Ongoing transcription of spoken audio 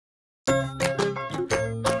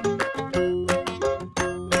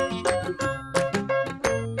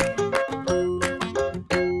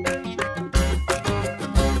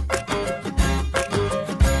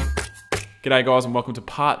G'day guys, and welcome to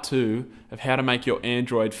part 2 of how to make your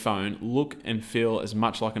Android phone look and feel as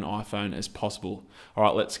much like an iPhone as possible.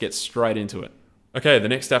 Alright, let's get straight into it. Okay, the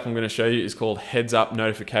next app I'm going to show you is called Headsup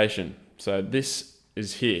notification. So this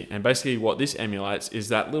is here, and basically what this emulates is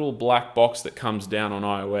that little black box that comes down on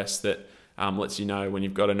iOS that lets you know when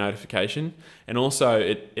you've got a notification, and also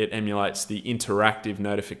it emulates the interactive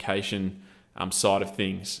notification side of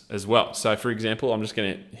things as well. So for example, I'm just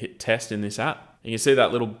going to hit test in this app. You can see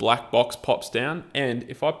that little black box pops down, and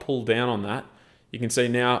if I pull down on that, you can see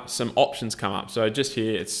now some options come up. So just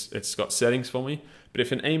here, it's got settings for me. But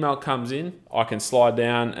if an email comes in, I can slide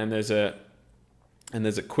down, and there's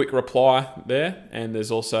a quick reply there, and there's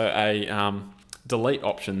also a delete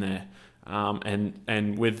option there.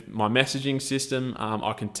 And with my messaging system,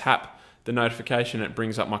 I can tap the notification. It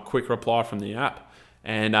brings up my quick reply from the app.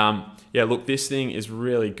 And yeah, look, this thing is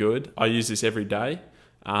really good. I use this every day.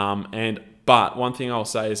 But one thing I'll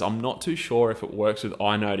say is I'm not too sure if it works with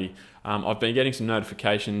iNoti. I've been getting some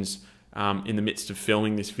notifications in the midst of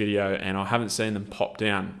filming this video, and I haven't seen them pop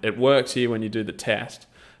down. It works here when you do the test,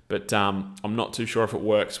 but I'm not too sure if it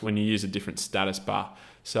works when you use a different status bar.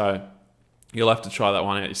 So you'll have to try that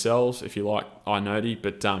one out yourselves if you like iNoti.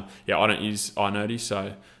 But yeah, I don't use iNoti,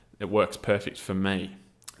 so it works perfect for me.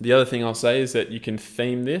 The other thing I'll say is that you can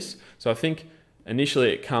theme this. So I think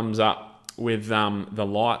initially it comes up with the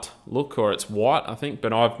light look, or it's white, I think,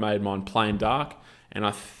 but I've made mine plain dark, and I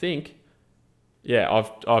think, yeah,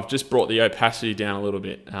 I've just brought the opacity down a little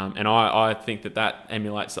bit, and I think that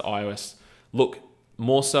emulates the iOS look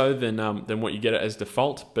more so than what you get it as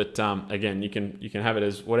default. But again, you can have it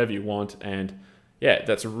as whatever you want, and yeah,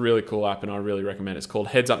 that's a really cool app, and I really recommend it. It's called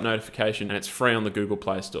Headsup Notification, and it's free on the Google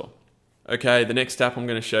Play Store. Okay, the next app I'm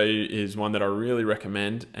going to show you is one that I really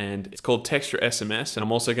recommend, and it's called Textra SMS, and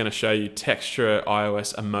I'm also going to show you Textra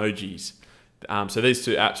iOS Emojis. So these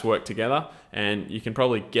two apps work together, and you can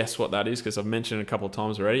probably guess what that is because I've mentioned it a couple of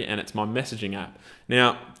times already, and it's my messaging app.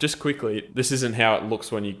 Now, just quickly, this isn't how it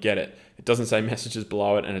looks when you get it. It doesn't say messages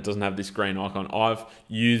below it, and it doesn't have this green icon. I've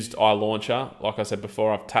used iLauncher. Like I said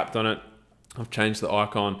before, I've tapped on it, I've changed the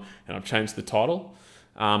icon, and I've changed the title.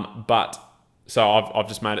 So I've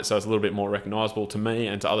just made it so it's a little bit more recognizable to me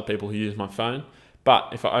and to other people who use my phone. But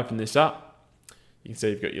if I open this up, you can see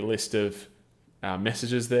you've got your list of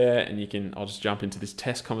messages there, and I'll just jump into this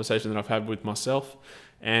test conversation that I've had with myself.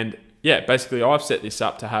 And yeah, basically I've set this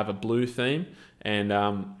up to have a blue theme, and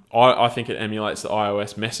I think it emulates the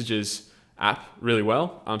iOS Messages app really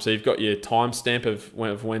well. So you've got your timestamp of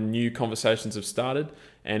when new conversations have started,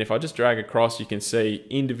 and if I just drag across, you can see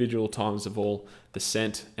individual times of all the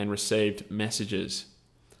sent and received messages.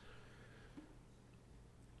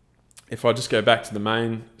 If I just go back to the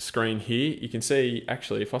main screen here, you can see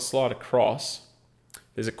actually if I slide across,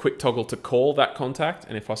 there's a quick toggle to call that contact,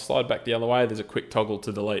 and if I slide back the other way, there's a quick toggle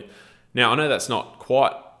to delete. Now I know that's not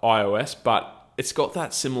quite iOS, but it's got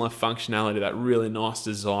that similar functionality, that really nice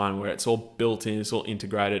design where it's all built in, it's all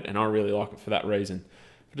integrated, and I really like it for that reason.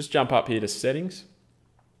 If I just jump up here to settings,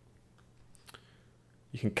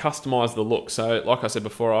 you can customize the look. So like I said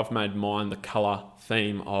before, I've made mine the color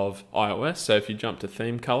theme of iOS. So if you jump to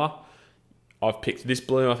theme color, I've picked this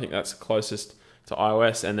blue. I think that's closest to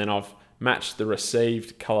iOS. And then I've matched the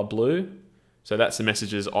received color blue. So that's the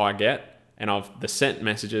messages I get. And the sent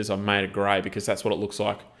messages, I've made it gray because that's what it looks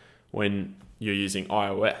like when you're using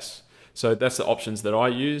iOS. So that's the options that I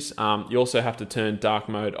use. You also have to turn dark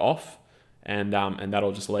mode off, and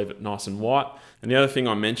that'll just leave it nice and white. And the other thing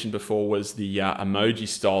I mentioned before was the emoji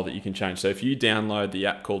style that you can change. So if you download the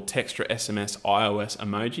app called Textra SMS iOS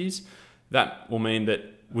Emojis, that will mean that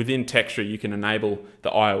within Textra you can enable the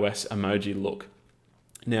iOS emoji look.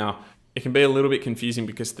 Now, it can be a little bit confusing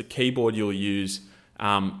because the keyboard you'll use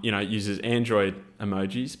uses Android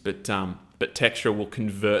emojis, but Textra will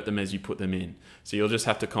convert them as you put them in. So you'll just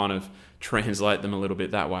have to kind of translate them a little bit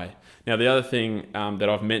that way. Now, the other thing that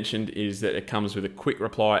I've mentioned is that it comes with a quick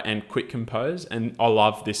reply and quick compose, and I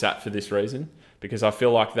love this app for this reason because I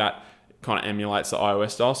feel like that kind of emulates the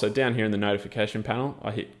iOS style. So down here in the notification panel, I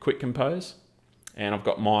hit quick compose, and I've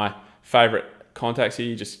got my favorite contacts here.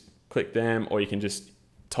 You just click them, or you can just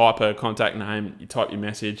type a contact name, you type your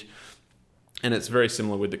message, and it's very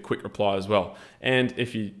similar with the quick reply as well. And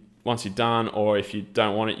once you're done, or if you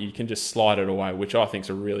don't want it, you can just slide it away, which I think is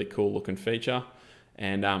a really cool looking feature.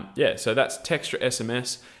 And yeah, so that's Textra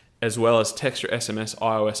SMS as well as Textra SMS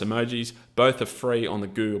iOS Emojis. Both are free on the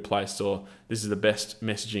Google Play Store. This is the best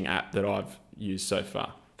messaging app that I've used so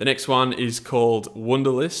far. The next one is called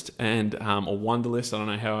Wunderlist, or Wunderlist, I don't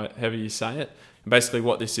know however you say it. And basically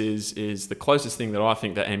what this is the closest thing that I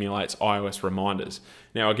think that emulates iOS reminders.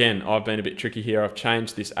 Now again, I've been a bit tricky here. I've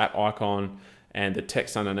changed this app icon and the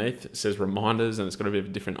text underneath. It says reminders and it's got a bit of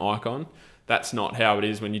a different icon. That's not how it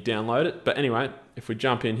is when you download it. But anyway, if we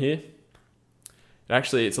jump in here,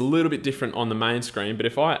 it's a little bit different on the main screen, but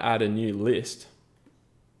if I add a new list,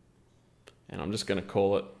 and I'm just going to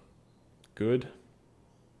call it good.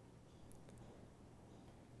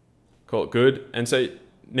 Call it good. And so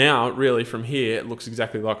now, really, from here, it looks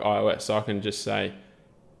exactly like iOS. So I can just say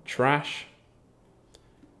trash,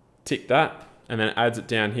 tick that, and then it adds it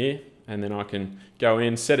down here. And then I can go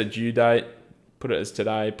in, set a due date, put it as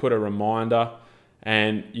today, put a reminder,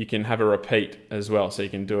 and you can have a repeat as well. So you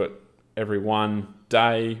can do it every one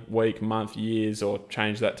day, week, month, years, or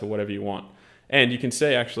change that to whatever you want. And you can see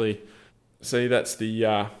that's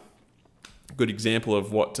the good example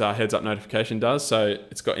of what Heads Up notification does. So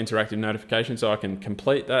it's got interactive notification, so I can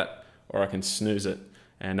complete that or I can snooze it.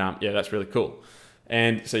 And yeah, that's really cool.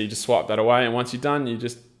 And so you just swipe that away, and once you're done, you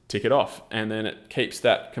just tick it off. And then it keeps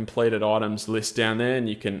that completed items list down there, and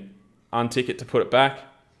you can untick it to put it back.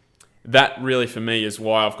 That really, for me, is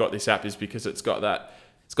why I've got this app, is because it's got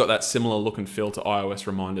that similar look and feel to iOS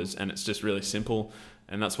reminders, and it's just really simple.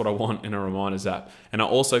 And that's what I want in a reminders app. And I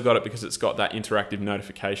also got it because it's got that interactive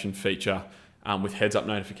notification feature with heads up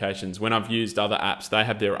notifications. When I've used other apps, they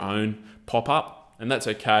have their own pop-up, and that's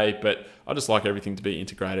okay, but I just like everything to be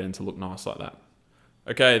integrated and to look nice like that.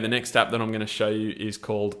 Okay, the next app that I'm going to show you is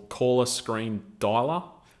called Caller Screen Dialer.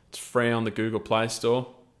 It's free on the Google Play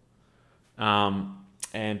Store.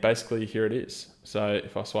 And basically here it is. So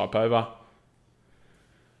if I swipe over,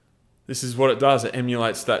 this is what it does. It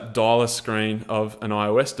emulates that dialer screen of an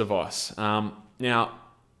iOS device. Now,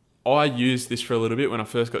 I used this for a little bit when I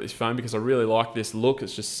first got this phone because I really like this look.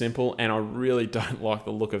 It's just simple, and I really don't like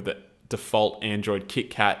the look of the default Android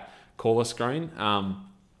KitKat caller screen.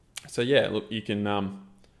 So yeah, look, you can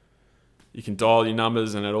dial your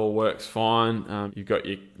numbers and it all works fine. You've got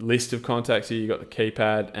your list of contacts here, you've got the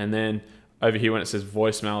keypad, and then over here when it says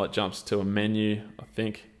voicemail, it jumps to a menu, I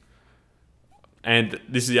think. And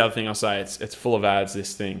this is the other thing I'll say, it's full of ads,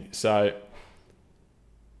 this thing. So,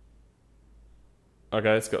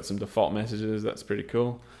 okay, it's got some default messages, that's pretty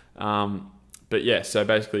cool. But yeah, so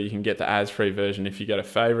basically you can get the ads-free version. If you go to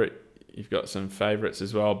favorite, you've got some favorites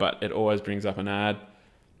as well, but it always brings up an ad.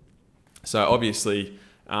 So obviously,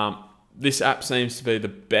 this app seems to be the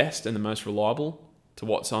best and the most reliable to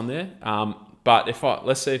what's on there. But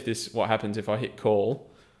let's see what happens if I hit call.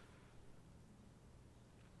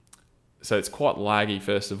 So it's quite laggy,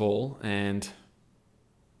 first of all, and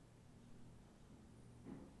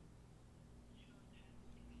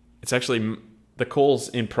it's actually, the call's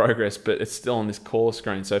in progress, but it's still on this caller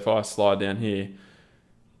screen. So if I slide down here,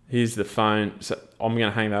 here's the phone. So I'm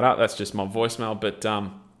going to hang that up. That's just my voicemail. But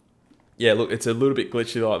yeah, look, it's a little bit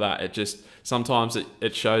glitchy like that. Sometimes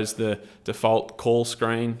it shows the default call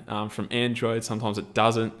screen from Android. Sometimes it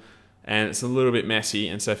doesn't. And it's a little bit messy,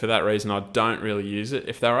 and so for that reason I don't really use it.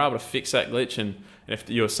 If they were able to fix that glitch, and if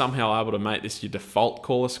you're somehow able to make this your default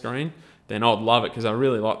caller screen, then I'd love it because I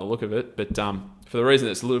really like the look of it. But for the reason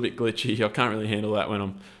it's a little bit glitchy, I can't really handle that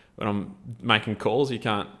when I'm making calls. You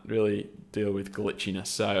can't really deal with glitchiness,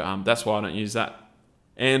 so that's why I don't use that.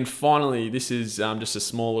 And finally, this is just a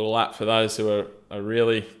small little app for those who are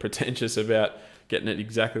really pretentious about getting it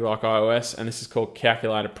exactly like iOS, and this is called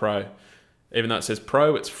Calculator Pro. Even though it says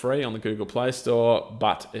Pro, it's free on the Google Play Store,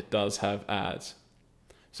 but it does have ads.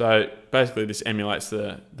 So basically this emulates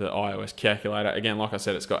the iOS calculator. Again, like I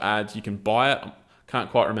said, it's got ads. You can buy it.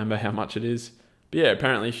 Can't quite remember how much it is. But yeah,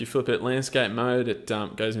 apparently if you flip it landscape mode, it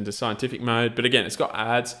goes into scientific mode. But again, it's got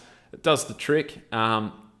ads. It does the trick.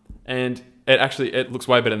 And it looks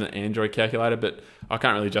way better than the Android calculator, but I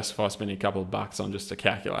can't really justify spending a couple of bucks on just a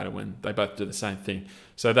calculator when they both do the same thing.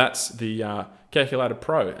 So that's the Calculator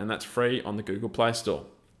Pro, and that's free on the Google Play Store.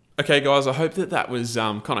 Okay guys, I hope that was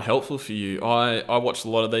kind of helpful for you. I watched a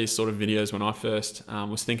lot of these sort of videos when I first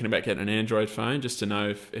was thinking about getting an Android phone, just to know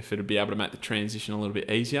if it would be able to make the transition a little bit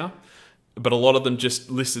easier. But a lot of them just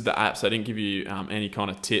listed the apps. They didn't give you any kind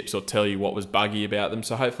of tips or tell you what was buggy about them.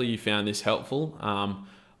 So hopefully you found this helpful.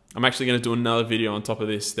 I'm actually going to do another video on top of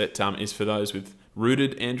this that is for those with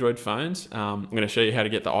rooted Android phones. I'm going to show you how to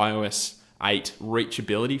get the iOS 8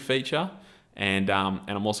 reachability feature, and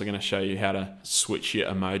I'm also going to show you how to switch your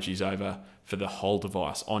emojis over for the whole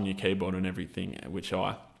device on your keyboard and everything, which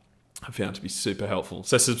I found to be super helpful.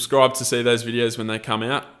 So subscribe to see those videos when they come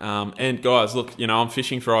out. And guys, look, I'm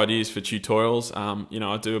fishing for ideas for tutorials.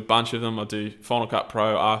 I do a bunch of them. I do Final Cut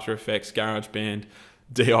Pro, After Effects, GarageBand,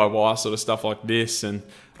 DIY sort of stuff like this, and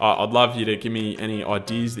I'd love you to give me any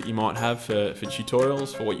ideas that you might have for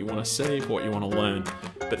tutorials, for what you want to see, for what you want to learn.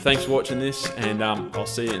 But thanks for watching this, and I'll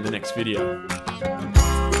see you in the next video.